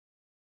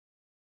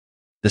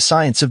The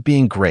Science of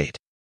Being Great.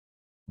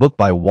 Book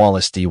by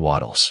Wallace D.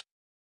 Wattles.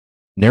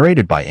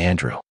 Narrated by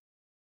Andrew.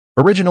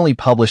 Originally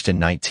published in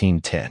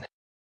 1910.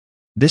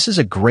 This is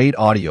a great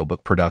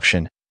audiobook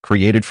production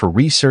created for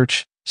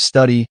research,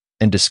 study,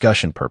 and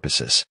discussion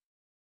purposes.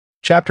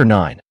 Chapter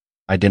 9.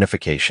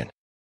 Identification.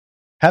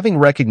 Having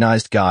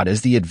recognized God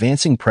as the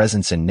advancing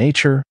presence in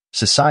nature,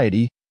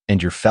 society,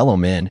 and your fellow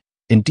men,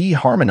 and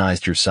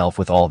de-harmonized yourself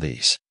with all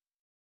these,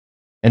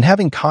 and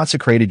having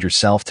consecrated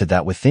yourself to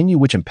that within you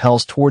which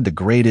impels toward the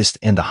greatest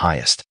and the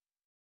highest.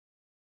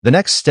 The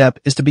next step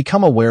is to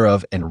become aware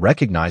of and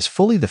recognize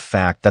fully the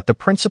fact that the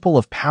principle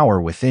of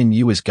power within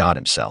you is God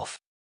Himself.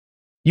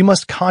 You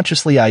must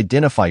consciously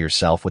identify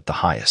yourself with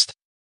the highest.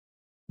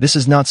 This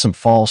is not some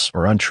false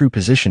or untrue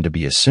position to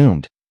be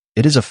assumed.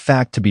 It is a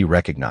fact to be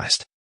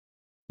recognized.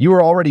 You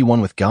are already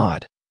one with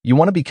God. You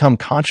want to become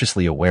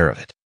consciously aware of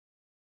it.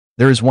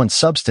 There is one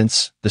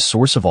substance, the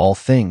source of all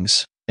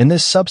things, and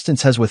this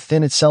substance has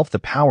within itself the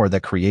power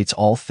that creates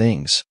all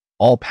things.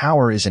 All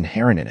power is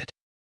inherent in it.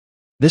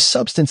 This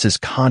substance is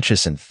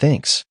conscious and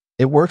thinks.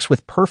 It works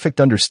with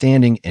perfect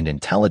understanding and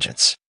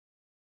intelligence.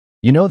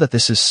 You know that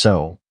this is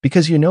so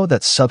because you know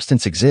that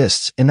substance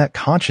exists and that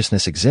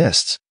consciousness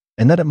exists,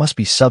 and that it must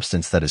be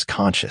substance that is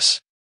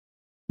conscious.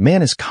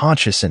 Man is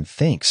conscious and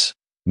thinks.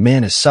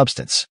 Man is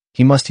substance.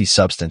 He must be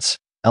substance,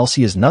 else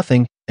he is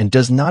nothing and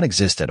does not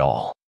exist at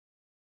all.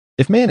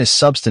 If man is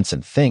substance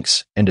and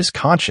thinks and is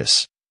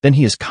conscious, then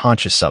he is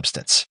conscious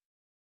substance.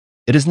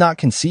 It is not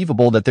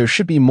conceivable that there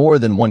should be more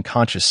than one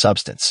conscious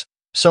substance.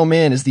 So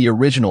man is the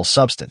original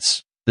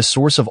substance, the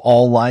source of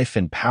all life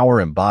and power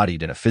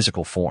embodied in a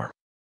physical form.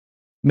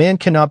 Man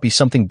cannot be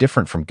something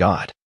different from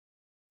God.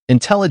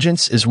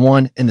 Intelligence is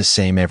one and the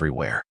same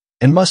everywhere,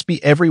 and must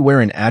be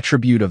everywhere an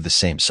attribute of the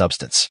same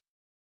substance.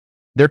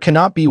 There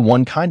cannot be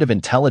one kind of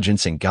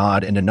intelligence in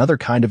God and another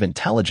kind of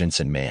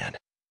intelligence in man.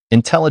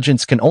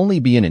 Intelligence can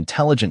only be an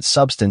intelligent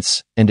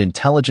substance, and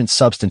intelligent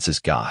substance is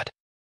God.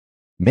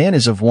 Man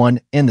is of one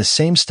and the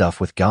same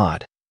stuff with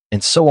God,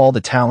 and so all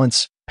the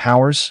talents,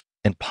 powers,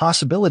 and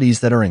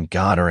possibilities that are in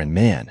God are in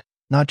man,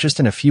 not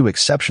just in a few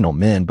exceptional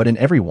men, but in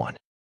everyone.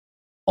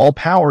 All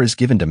power is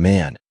given to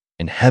man,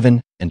 in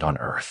heaven and on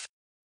earth.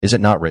 Is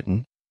it not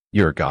written,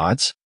 "You are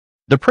gods"?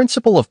 The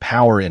principle of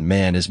power in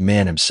man is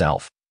man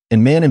himself,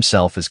 and man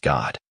himself is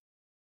God.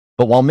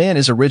 But while man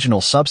is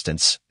original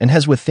substance and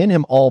has within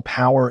him all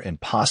power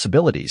and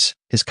possibilities,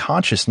 his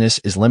consciousness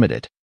is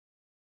limited.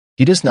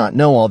 He does not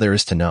know all there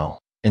is to know,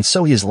 and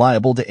so he is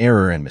liable to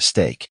error and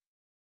mistake.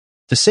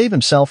 To save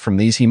himself from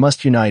these, he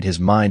must unite his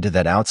mind to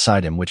that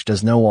outside him which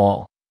does know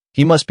all.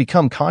 He must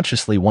become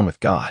consciously one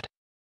with God.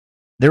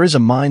 There is a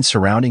mind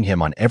surrounding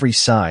him on every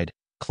side,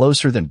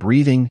 closer than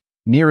breathing,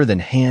 nearer than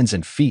hands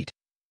and feet,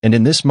 and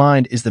in this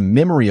mind is the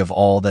memory of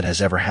all that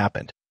has ever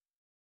happened.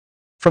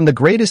 From the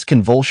greatest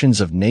convulsions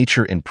of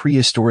nature in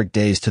prehistoric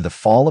days to the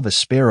fall of a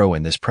sparrow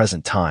in this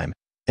present time,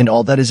 and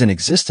all that is in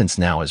existence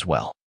now as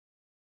well.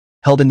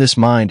 Held in this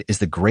mind is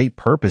the great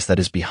purpose that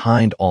is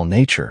behind all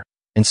nature,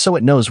 and so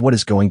it knows what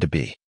is going to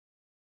be.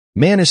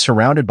 Man is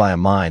surrounded by a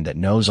mind that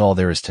knows all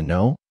there is to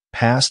know,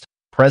 past,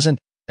 present,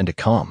 and to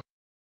come.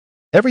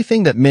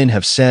 Everything that men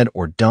have said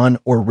or done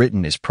or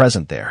written is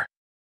present there.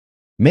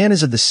 Man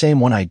is of the same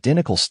one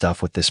identical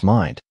stuff with this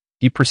mind.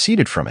 He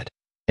proceeded from it,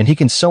 and he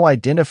can so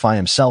identify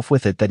himself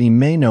with it that he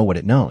may know what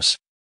it knows.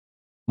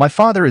 My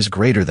Father is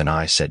greater than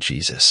I, said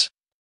Jesus.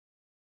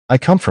 I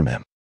come from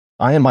him.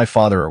 I and my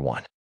Father are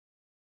one.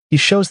 He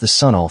shows the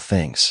Son all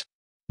things.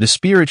 The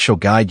Spirit shall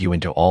guide you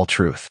into all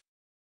truth.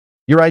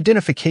 Your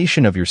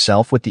identification of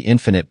yourself with the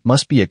infinite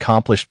must be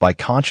accomplished by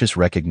conscious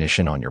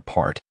recognition on your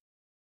part.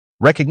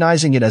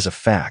 Recognizing it as a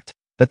fact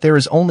that there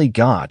is only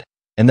God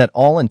and that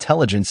all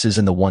intelligence is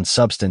in the one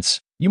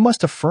substance, you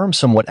must affirm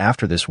somewhat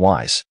after this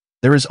wise.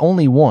 There is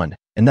only one,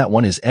 and that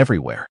one is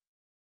everywhere.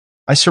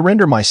 I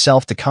surrender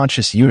myself to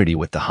conscious unity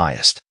with the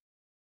highest.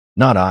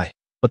 Not I,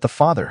 but the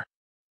Father.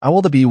 I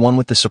will to be one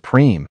with the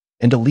Supreme,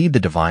 and to lead the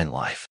divine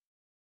life.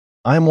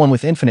 I am one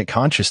with infinite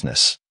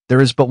consciousness.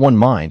 There is but one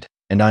mind,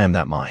 and I am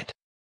that mind.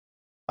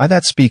 I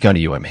that speak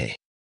unto you am He.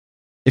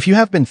 If you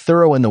have been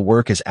thorough in the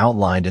work as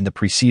outlined in the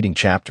preceding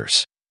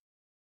chapters,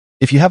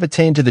 if you have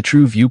attained to the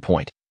true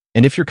viewpoint,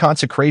 and if your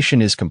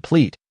consecration is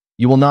complete,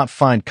 you will not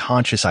find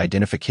conscious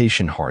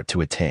identification hard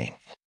to attain.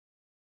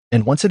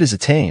 And once it is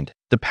attained,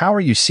 the power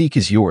you seek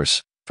is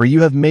yours, for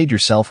you have made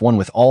yourself one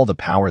with all the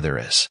power there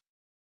is.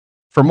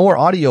 For more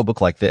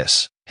audiobook like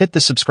this, hit the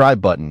subscribe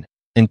button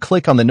and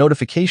click on the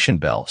notification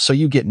bell so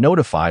you get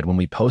notified when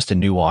we post a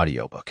new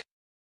audiobook.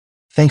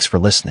 Thanks for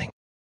listening.